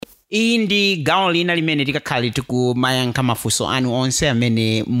Iyi ndi gawo lina limene tikakhala tikumayankha mafunso anu onse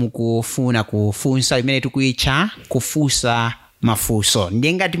amene mukufuna kufunsa, limene tikuyitcha kufunsa mafunso.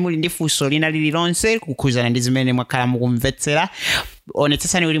 Ndiye ngati muli ndi funso lina lililonse kukhuzana ndi zimene mwakhala mukumvetsera,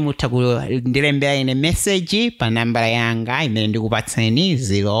 onetsetsani kuti mutha kundilembera ine message pa nambala yanga imene ndikupatseni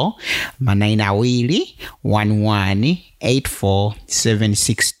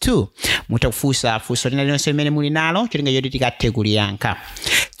 09211847762. Mutha kufunsa funso lina lililonse limene muli nalo, cholinga choti tikathe kuliyankha.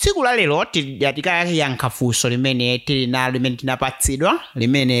 Tsiku la lero tikayankha funso limene tili nalo, limene tinapatsidwa,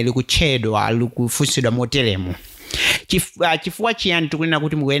 limene likutchedwa likufunsidwa moteremu: chifukwa chiyani tikunena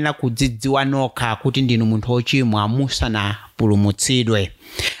kuti mukuyenera kudzidziwa nokha kuti ndinu munthu wochimwa musanapulumutsidwe?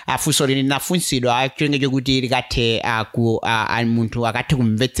 Funso lili linafunsidwa cholinga chokuti likathe munthu akathe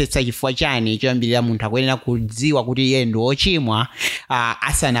kumvetsetsa chifukwa chani choyambirira munthu akuyenera kudziwa kuti iye ndi wochimwa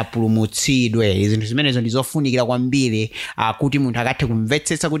asanapulumutsidwe. Zinthu zimenezo ndizofunikira kwambiri kuti munthu akathe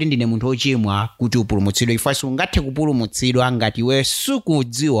kumvetsetsa kuti ndine munthu wochimwa kuti upulumutsidwe, chifukwa sungathe kupulumutsidwa ngati iwe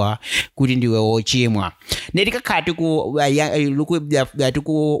sukudziwa kuti ndiwe wochimwa. Ne tikakhala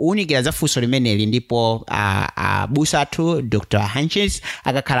tikuwunikira za funso limeneli, ndipo busa athu Dr. Hunches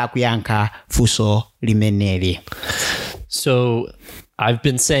akakhala kuyankha funso limeneli. So I've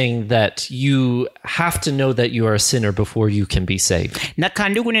been saying that you have to know that you are a sinner before you can be saved. Nakhala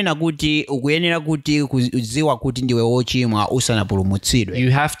ndikunena kuti ukuyenera kuti kudziwa kuti ndiwe wochimwa usanapulumutsidwe.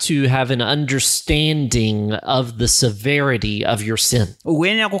 You have to have an understanding of the severity of your sin.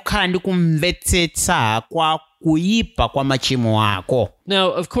 Ukuyenera kukhala ndi kumvetsetsa kwa kuyipa kwa machimo ako.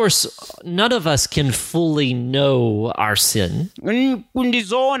 Now, of course, none of us can fully know our sin.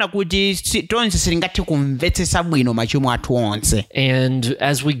 Kundizoona kuti tonse sitingathe kumvetsetsa bwino machimo athu onse. And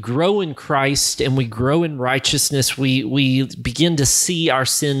as we grow in Christ and we grow in righteousness, we begin to see our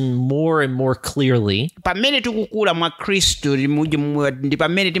sin more and more clearly. Pamene tikukula mwa Kristu ndi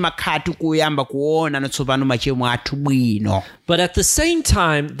pamene timakhala tikuyamba kuona natsopano machimo athu bwino. But at the same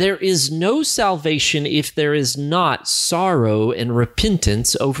time, there is no salvation if there is not sorrow and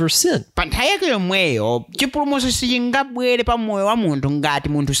repentance over sin. Pa nthawi yake yomweyo chipulumutso sichingabwere pa moyo wa munthu ngati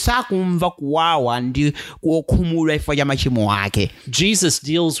munthu sakumva kuwawa ndi kukhumudwa chifukwa cha machimo ake. Jesus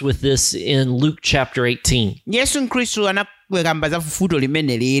deals with this in Luke chapter 18. Yesu Khristu anakamba za fufuto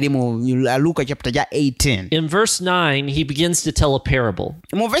limene lili mu Luka chapter 18. In verse 9, he begins to tell a parable.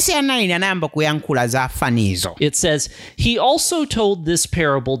 Mu verse ya 9 anayamba kuyankhula za fanizo. It says, he also told this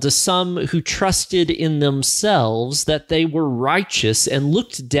parable to some who trusted in themselves that they were righteous and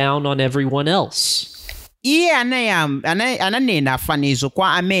looked down on everyone else. Iye ananena fanizo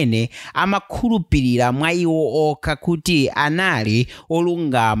kwa amene amakhulupirira mwa iwo okha kuti anali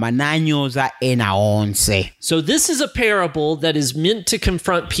olungama nanyoza ena onse. So this is a parable that is meant to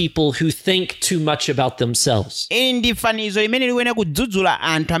confront people who think too much about themselves. Ndi fanizo imene liwena kudzudzula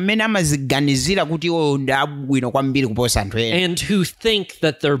anthu amene amaziganizira kuti iwo ndi abwino kwambiri kuposa anthu ena. And who think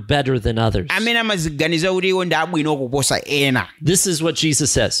that they're better than others. Amene amaziganizira kuti iwo ndi abwino kuposa ena. This is what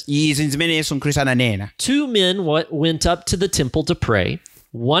Jesus says. Izi zimene Yesu Khristu ananena. 2 men went up to the temple to pray,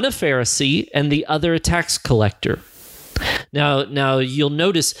 one a Pharisee and the other a tax collector. Now you'll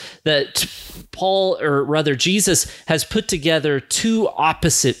notice that Jesus has put together two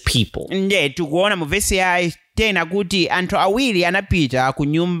opposite people. Nde tikuona mu verse ya tena kuti anthu awiri anapita ku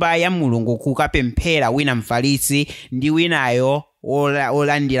nyumba ya Mulungu kukapemphera, wina Mfarisi ndi winayo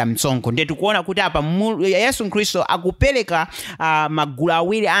olandira msonkho. Nde tikuona kuti apa Yesu Khristu akupereka magulu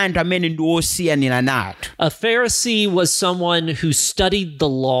awiri anthu amene ndi osiyanira nato. A Pharisee was someone who studied the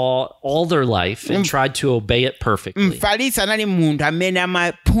law all their life and tried to obey it perfectly. Mfarisi anali munthu amene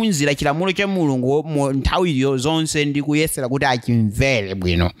amaphunzira chilamulo cha Mulungu mu nthawi zonse ndi kuyesera kuti achimvere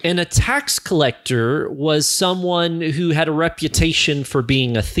bwino. And a tax collector was someone who had a reputation for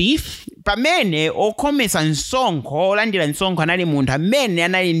being a thief. Pamene okhomesa msonkho, olandira msonkho anali munthu amene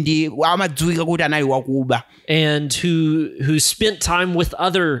anali ndi amadziwika kuti anali wakuba. And who spent time with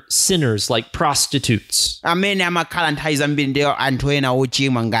other sinners like prostitutes. Amene amakhala nthawi zambiri ndi anthu ena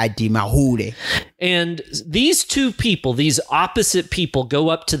ochimwa ngati mahule. And these two people, these opposite people, go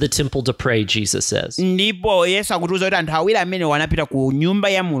up to the temple to pray, Jesus says. Ndipo Yesu akutiuza kuti anthu awiri amene wanapita ku nyumba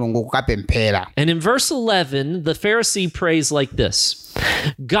ya Mulungu kukapemphera. And in verse 11, the Pharisee prays like this: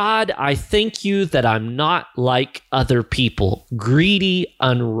 God, I thank you that I'm not like other people, greedy,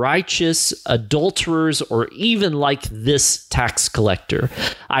 unrighteous, adulterers, or even like this tax collector.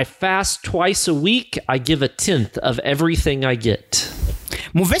 I fast twice a week. I give 1/10 of everything I get.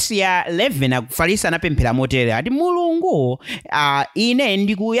 Mu verse ya 11 Farisi anapemphera motere ati, Mulungu, ine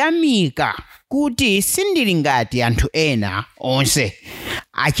ndikuyamika kuti sindili ngati anthu ena onse,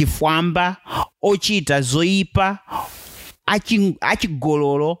 achifwamba, ochita zoyipa,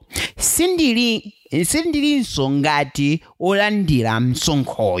 achigololo sindilinso ngati olandira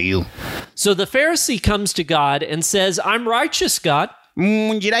msonkhoyu. So the Pharisee comes to God and says, I'm righteous, God.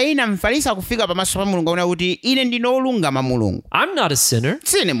 Munjira ina mfarisi akufika pamaso pa Mulungu akunena kuti ine ndine olungama Mulungu. I'm not a sinner.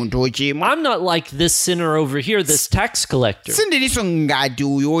 Sine munthu wochimwa. I'm not like this sinner over here, this tax collector. Sindilinso ngati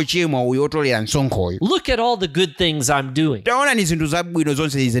uyu wochimwa uyu otolera msonkhoyu. Look at all the good things I'm doing. Taona ni zinthu zabwino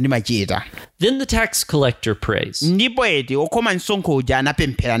zonse izi ndimachita. Then the tax collector prays. Ndipo eti okhoma msonkho uja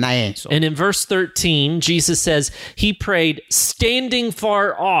anapemphera nayenso. And in verse 13, Jesus says he prayed standing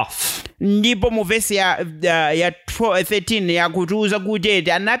far off. Ndipo mu verse ya 13 yakutiuza kuti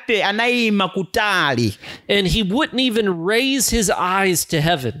eti anayima kutali. And he wouldn't even raise his eyes to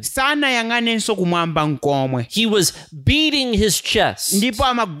heaven. Sanayang'anenso kumwamba nkomwe. He was beating his chest. Ndipo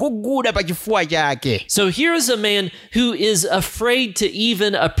amaguguda pa chifuwa chake. So here's a man who is afraid to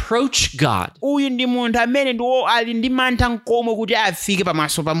even approach God. Uyu ndi munthu amene ndiwo ali ndi mantha nkomwe kuti afike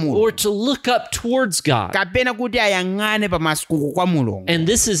pamaso pa Mulungu. Or to look up towards God. Kapena kuti ayang'ane pamaso kwa Mulungu. And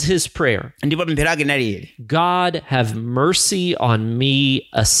this is his prayer. Ndipo pemphero lake nalili. God, have mercy on me,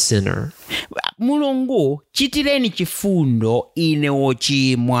 a sinner. Mulungu chitireni chifundo ine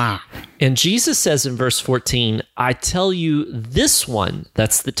wochimwa. And Jesus says in verse 14, I tell you, this one,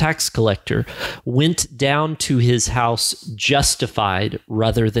 that's the tax collector, went down to his house justified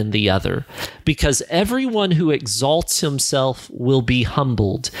rather than the other. Because everyone who exalts himself will be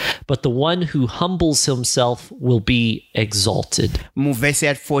humbled, but the one who humbles himself will be exalted. Mu verse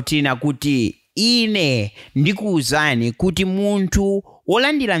 14 akuti ine ndikuwuzani kuti munthu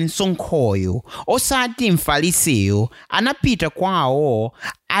wolandira msonkhoyo osati mfarisiyo anapita kwawo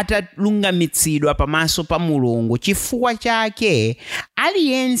atalungamitsidwa pamaso pa Mulungu. Chifukwa chake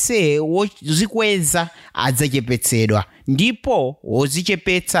aliyense wozikweza adzachepetsedwa ndipo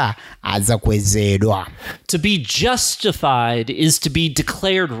wozichepetsa adzakwezedwa. To be justified is to be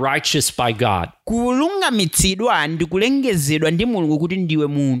declared righteous by God. Kulungamitsidwa ndi kulengezedwa ndi Mulungu kuti ndiwe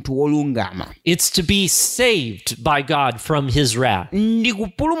munthu wolungama. It's to be saved by God from his wrath. Ndi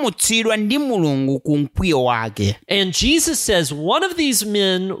kupulumutsidwa ndi Mulungu ku mkwiyo wake. And Jesus says one of these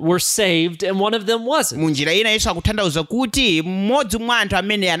men were saved and one of them wasn't. Munjira ina Yesu akutanthauza kuti mmodzi mwa anthu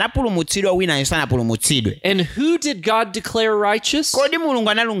amene anapulumutsidwa wina sanapulumutsidwe. And who did God declare righteous? Kodi Mulungu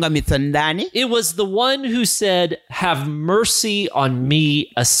analungamitsa ndani? It was the one who said, have mercy on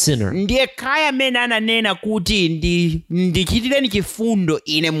me, a sinner. Ndiye kaya amene ananena kuti ndichitireni chifundo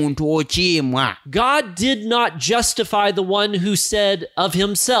ine munthu wochimwa. God did not justify the one who said of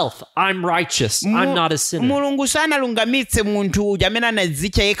himself, I'm righteous, I'm not a sinner. Mulungu sanalungamitse munthu uja amene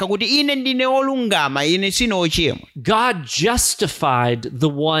anadzitcha yekha kuti ine ndine wolungama ine sine wochimwa. God justified the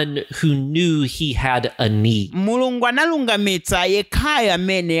one who knew he had a need. Mulungu analungamitsa yekhayo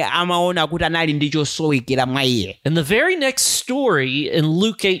amene amaona kuti anali ndi chosowekera mwa iye. And the very next story in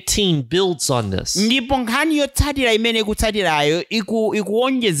Luke 18 builds on this. Ndipo nkhani yotsatira imene ikutsatirayo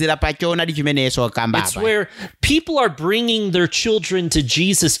ikuonjezera pa choonadi chimene Yesu akamba apa. It's where people are bringing their children to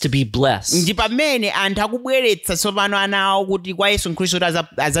Jesus to be blessed. Ndi pamene anthu akubweretsa tsopano ana awo kuti kwa Yesu Khristu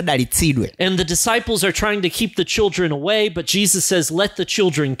azadalitsidwe. And the disciples are trying to keep the children away, but Jesus says, let the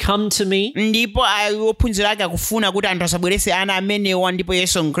children come to me. Ndipo ophunzira ake akufuna kuti anthu asabwerese ana amenewa, ndipo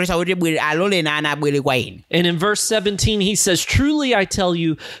Yesu Khristu akuti alole na ana abwere kwa ine. And in verse 17 he says, truly I tell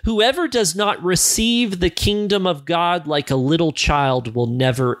you, whoever does not receive the kingdom of God like a little child will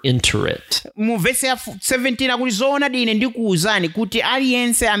never enter it. Mu verse ya 17 akuti zoonadi ine ndikuwuzani kuti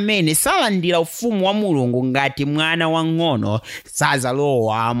aliyense amene salandira ufumu wa Mulungu ngati mwana wang'ono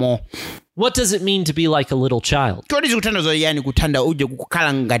sazalowamo. What does it mean to be like a little child? Kodi zikutanthauza yani kuthanda uje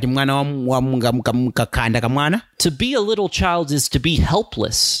kukhala ngati mwana wa mkakhanda kamwana? To be a little child is to be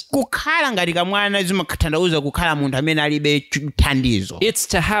helpless. Kukhala ngati kamwana zimatanthauza kukhala munthu amene alibe thandizo. It's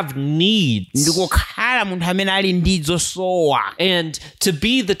to have needs. Ndi kukhala munthu amene ali ndi zosowa. And to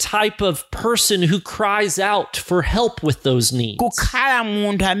be the type of person who cries out for help with those needs. Kukhala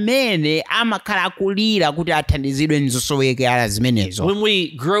munthu amene amakhala akulira kuti athandizidwe nzosowekera zimenezo. When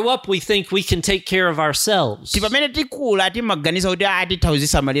we grow up, we think we can take care of ourselves. Tipamene tikula timaganiza kuti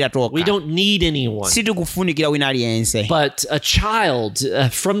tithazisamalira toka. We don't need anyone. Sitikufunikira wina aliyense. But a child,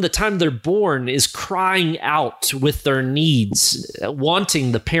 from the time they're born, is crying out with their needs,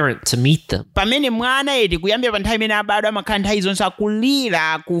 wanting the parent to meet them. Pamene mwana mwana eti kuyambira pa nthawi imene abadwa amakhala nthawi zonse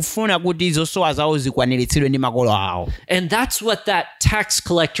akulira kufuna kuti zosowa zawo zikwaniritsidwe ndi makolo awo. And that's what that tax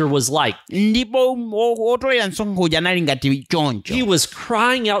collector was like. Ndipo otolera msonkho uja anali ngati choncho. He was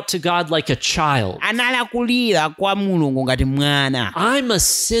crying out to God like a child. Anali akulira kwa Mulungu ngati mwana. I'm a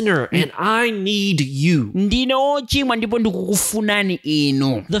sinner and I need you. Ndine ochimwa ndipo ndikukufunani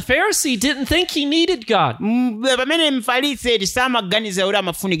inu. The Pharisee didn't think he needed God. Pamene Mfarisi samaganiza kuti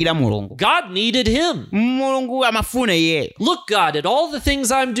amafunikira Mulungu. God needed him. Mulungu amafuna iye. Look, God, at all the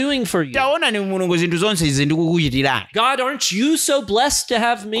things I'm doing for you. Taona ni Mulungu zinthu zonse izi ndikukuchitirani. God, aren't you so blessed to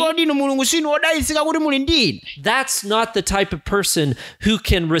have me? Kodi inu Mulungu sinu odalitsika kuti muli ndine. That's not the type of person who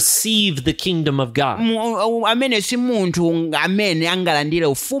can receive the kingdom of God. Amene si munthu amene angalandire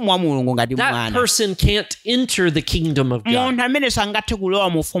ufumu wa Mulungu ngati That mwana. person can't enter the kingdom of God. Munthu amene sangathe kulowa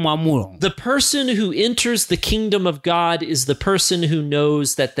mu ufumu wa Mulungu. The person who enters the kingdom of God is the person who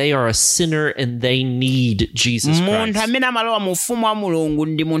knows that they are a sinner and they need Jesus Munthu Christ. amene amalowa mu ufumu wa Mulungu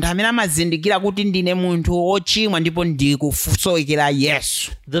ndi munthu amene amazindikira kuti ndine munthu ochimwa ndipo ndikusowekera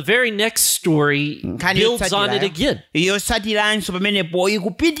Yesu. The very next story builds on it again. Yotsatiranso pamenepo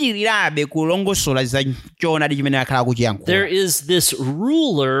ikupitirirabe kulongosola za choonadi chimene akhala kuchiyankhula. There is this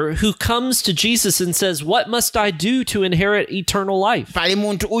ruler who comes to Jesus and says, "What must I do to inherit eternal life?" Pali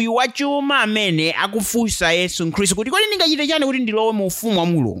munthu uyu wachuma amene akufunsa Yesu Khristu kuti kodi ndingachite chani kuti ndilowe mu ufumu wa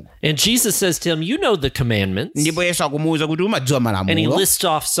Mulungu. And Jesus says to him, "You know the commandments." Ndipo Yesu akumuwuza kuti umadziwa And he malamulo. lists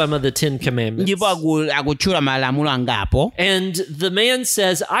off some of the 10 commandments. Ndipo akutchula malamulo angapo. And the man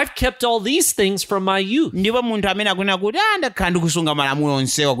says, "I've kept all these things from my youth." Ndipo munthu amene akunena kuti ndakhala ndikusunga malamulo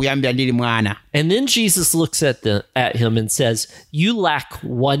onsewa kuyambira ndili mwana. And then Jesus looks at him and says, "You lack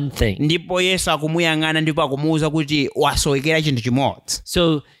one thing." Ndipo Yesu akumuyang'ana ndipo akumuwuza kuti wasowekera chinthu chimodzi.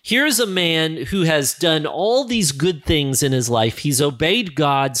 So here's a man who has done all these good things in his life. He's obeyed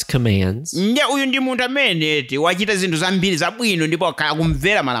God's commands. Ndiye uyu ndi munthu amene wachita zinthu zambiri zabwino ndipo akhala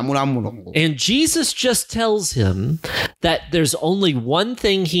kumvera malamulo a Mulungu. And Jesus just tells him that there's only one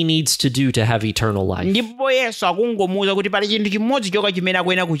thing he needs to do to have eternal life. Ndipo Yesu akungomuwuza kuti pali chinthu chimodzi chokha chimene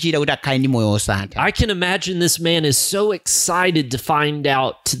akuyenera kuchita kuti akhale ndi moyo wosatha. I can imagine this man is so excited to find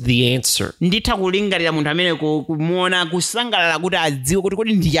out the answer. Nditha kulingalira munthu amene kumuona kusangalala kuti adziwe kuti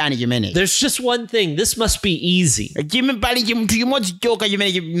kodi ndi chani chimenechi. There's just one thing. This must be easy. Pali chinthu chimodzi chokha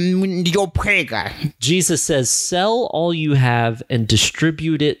chimene ndi chophweka. Jesus says, "Sell all you have and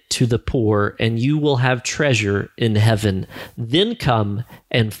distribute it to the poor, and you will have treasure in heaven. Then come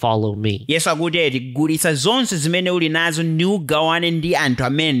and follow me." Yesu akuti gulitsa zonse zimene uli nazo ndi ugawane ndi anthu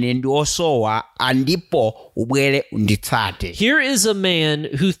amene ndi osowa ndipo ubwere unditsate. Here is a man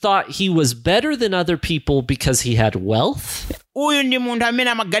who thought he was better than other people because he had wealth, Uyu ndi munthu amene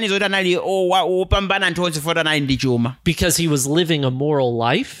amaganiza kuti anali opambana anthu onse foti anali ndi chuma. because he was living a moral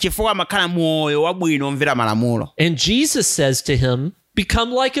life. Chifukwa amakhala moyo wabwino omvera malamulo. And Jesus says to him,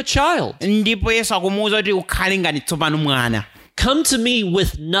 "Become like a child. Ndipo Yesu akumuwuza kuti ukhale ngati tsopano mwana. Come to me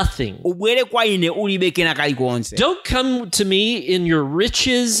with nothing. Ubwere kwa ine ulibe kena kalikonse. Don't come to me in your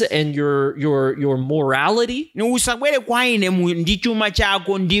riches and your morality. Usabwere kwa ine ndi chuma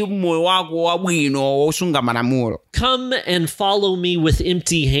chako ndi moyo wako wabwino wosunga malamulo. Come and follow me with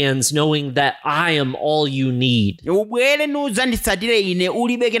empty hands, knowing that I am all you need." Ubwere nudzanditsatire ine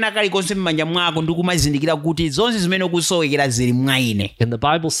ulibe kena kalikonse m'manja mwako ndi kumazindikira kuti zonse zimene ukusowekera zili mwa ine. And the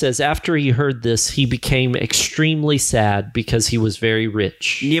Bible says after he heard this, he became extremely sad because he was very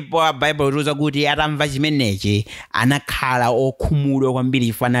rich. Ndipo Bible itiuza kuti atamva chimenechi anakhala okhumudwa kwambiri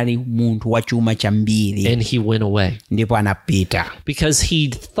chifukwa anali munthu wachuma chambiri. And he went away Ndipo anapita. because he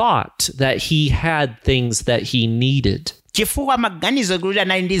thought that he had things that he needed Chifukwa amaganiza kuti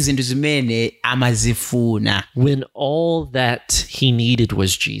anali ndi zinthu zimene amazifuna. when all that he needed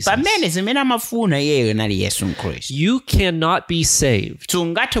was Jesus. Pamene zimene amafuna iyeyo anali Yesu Khristu. You cannot be saved.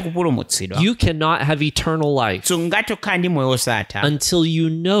 Sungathe kupulumutsidwa. You cannot have eternal life Sungathe kukhala ndi moyo wosatha. until you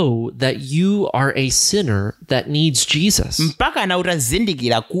know that you are a sinner that needs Jesus. Mpaka na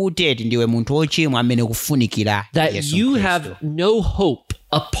utazindikira kuti ndiwe munthu wochimwa amene kufunikira That Yesu you Khristu. have no hope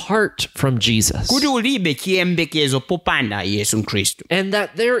apart from Jesus. Kuti ulibe chiyembekezo popanda Yesu Khristu. And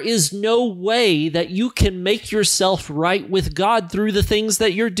that there is no way that you can make yourself right with God through the things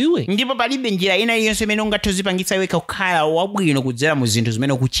that you're doing. Ndipo palibe njira ina iliyonse imene ungathe kuzipangitsa wekha kukhala wabwino kudzera mu zinthu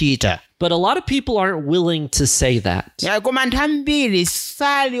zimene ukuchita. But a lot of people aren't willing to say that. Koma anthu ambiri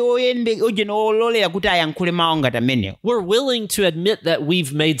sali ololera kuti ayankhule mawu ngati amenewo. We're willing to admit that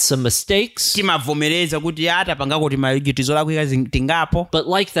we've made some mistakes. Timavomereza kuti atapangako timachitizo lakwika tingapo. But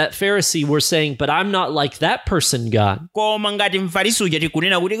like that Pharisee, we're saying, "But I'm not like that person, God." Koma ngati Mfarisi uja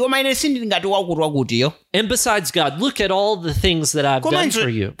tikunena kuti koma ine sindili ngati wakuti wakutiyo. And besides, God, look at all the things that I've done for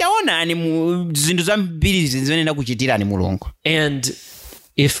you. Taona taonani mu zinthu zambiri zimene nakuchitirani Mulungu. And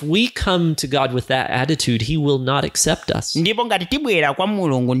if we come to God with that attitude, he will not accept us. Ndipo ngati tibwera kwa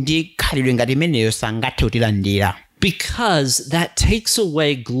Mulungu ndi khalidwe ngati imeneyo sangathe kutilandira. Because that takes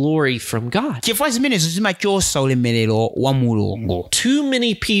away glory from God. Chifukwa zimenezo zimachosa ulemerero wa Mulungu. Too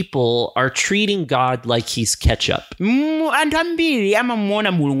many people are treating God like he's ketchup. Anthu ambiri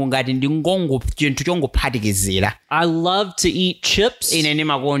amamuona Mulungu ngati ndi chinthu chongophatikizira. I love to eat chips. Ine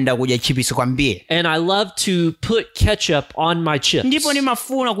ndimakonda kudya chips kwambiri. And I love to put ketchup on my chips. Ndipo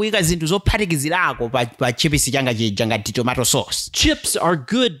ndimafuna kuyika zinthu zophatikizirako pa chips changa chija ngati tomato sauce. Chips are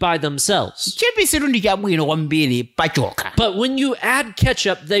good by themselves. Chips ndi chabwino kwambiri pachoka. But when you add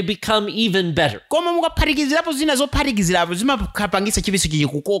ketchup, they become even better. Koma mukaphatikizirapo zina zophatikizirapo zimapangisa chips chiji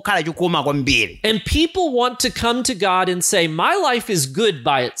kukhala chokoma kwambiri. And people want to come to God and say, my life is good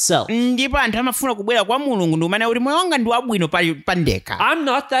by itself. Ndipo anthu amafuna kubwera kwa Mulungu ndi umene kuti moyo wanga ndi wabwino pa ndekha. I'm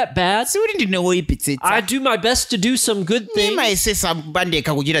not that bad. Sikuti ndine woyipitsitsa. I do my best to do some good things. Ndimayesesa pa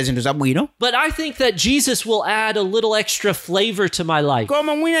ndekha kuchita zinthu zabwino. But I think that Jesus will add a little extra flavor to my life.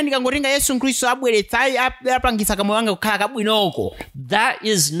 Koma mwina ndikangotenga Yesu Khristu abweretsa apangisa kamoyo wanga kukhala kabwinoko. That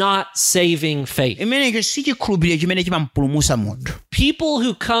is not saving faith. Imenecho si chikhulupiriro chimene chimampulumutsa munthu. People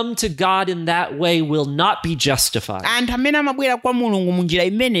who come to God in that way will not be justified. Anthu amene amabwera kwa Mulungu munjira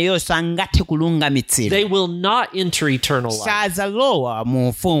imeneyo sangathe kulungamitsidwa. They will not enter eternal life. Sazalowa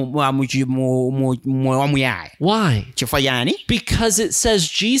mu wamuyaya. Why? Chifukwa chani? Because it says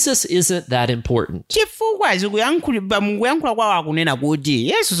Jesus isn't that important. Chifukwa mukuyankhula kwawo akunena kuti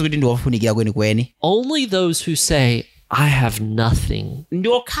Yesu sikuti ndi wofunikira kwenikweni. Only those who say, I have nothing. Ndi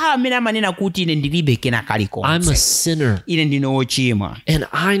okhala amene amanena kuti ine ndilibe kena kalikonse. I'm a sinner. Ine ndine wochimwa. And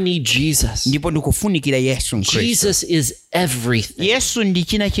I need Jesus. Ndipo ndikufunikira Yesu Khristu. Jesus is everything. Yesu ndi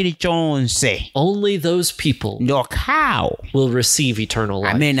china chilichonse. Only those people Ndi okhawo will receive eternal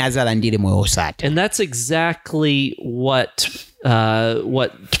life. amene azalandire moyo wosatha. And that's exactly what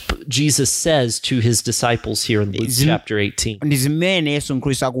Jesus says to his disciples here in Luke chapter 18. Ndi zimene Yesu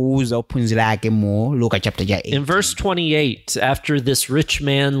Khristu akuwuza ophunzira ake mu Luka chapter 8. In verse 28, after this rich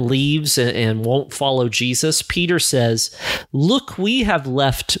man leaves and won't follow Jesus, Peter says, "Look, we have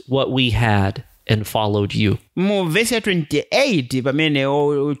left what we had and followed you." Mu verse 28 pamene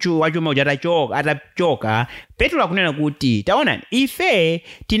wachuma uja atachoka, Petro akunena kuti taonani ife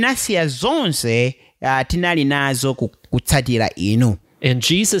tinasiya zonse tinali nazo kutsatira inu. And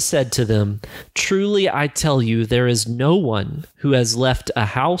Jesus said to them, "Truly I tell you, there is no one who has left a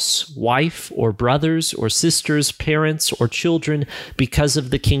house, wife, or brothers, or sisters, parents, or children because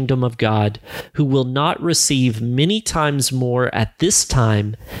of the kingdom of God, who will not receive many times more at this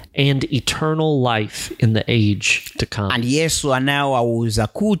time and eternal life in the age to come." And Yesu anawawuza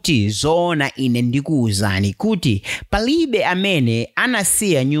kuti zoona ine ndikuwuzani kuti palibe amene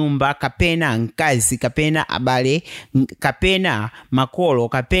anasiya nyumba kapena mkazi kapena abale kapena makolo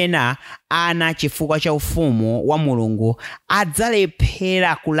kapena ana chifukwa cha ufumu wa Mulungu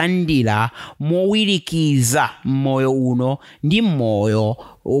adzalephera kulandira mowirikiza moyo uno ndi moyo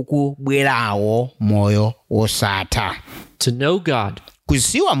ukubwerawo moyo wosatha. To know God,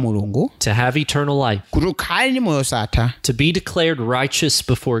 kuziwa Mulungu, to have eternal life, kuti ukhale ndi moyo wosatha, to be declared righteous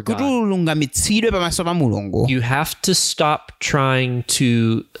before kuti God, ulungamitsidwe pamaso pa Mulungu, you have to stop trying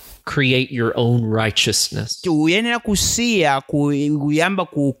to create your own righteousness. uyenera kusiya kuyamba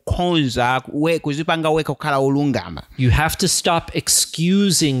kukhonza kuzipanga weka kukhala olungama. You have to stop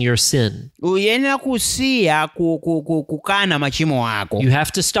excusing your sin. Uyenera kusiya kukana machimo ako. You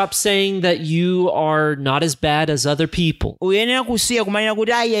have to stop saying that you are not as bad as other people. Uyenera kusiya kumanena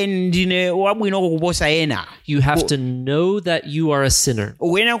kuti ayi ndine wabwinoko kuposa ena. You have to know that you are a sinner.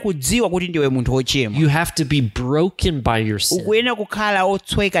 Uyenera kudziwa kuti ndiwe munthu wochimwa. You have to be broken by your sin. Uyenera kukhala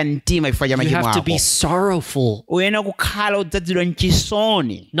otsweka mtima chifukwa cha You machimo have to ako. be sorrowful. Uyenera kukhala odzazidwa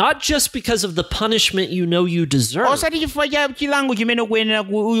mchisoni. Not just because of the punishment you know you deserve. Osati chifukwa cha chilango chimene ukuyenera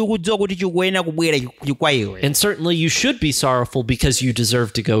kudziwa kuti chikuyenera kubwera kwa iwe. And certainly you should be sorrowful because you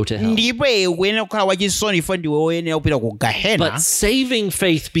deserve to go to hell. Ndipo ukuyenera kukhala wachisoni chifukwa ndiwe woyenera kupita ku Gehena. But saving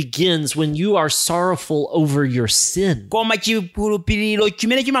faith begins when you are sorrowful over your sin. Koma chikhulupiriro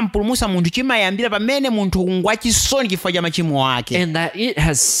chimene chimampulumutsa munthu chimayambira pamene munthu ngwachisoni chifukwa cha machimo ake. And that it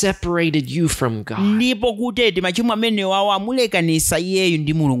has separated you from God. Ndipo kuti machimo amene wawo amulekanisa iyeyu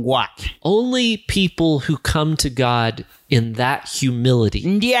ndi Mulungu wake. Only people who come to God in that humility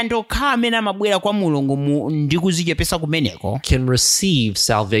Ndi anthu okha amene amabwera kwa Mulungu ndi kudzichepesa kumeneko can receive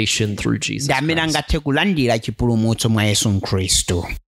salvation through Jesus ndi amene Christ. angathe kulandira chipulumutso mwa Yesu Khristu.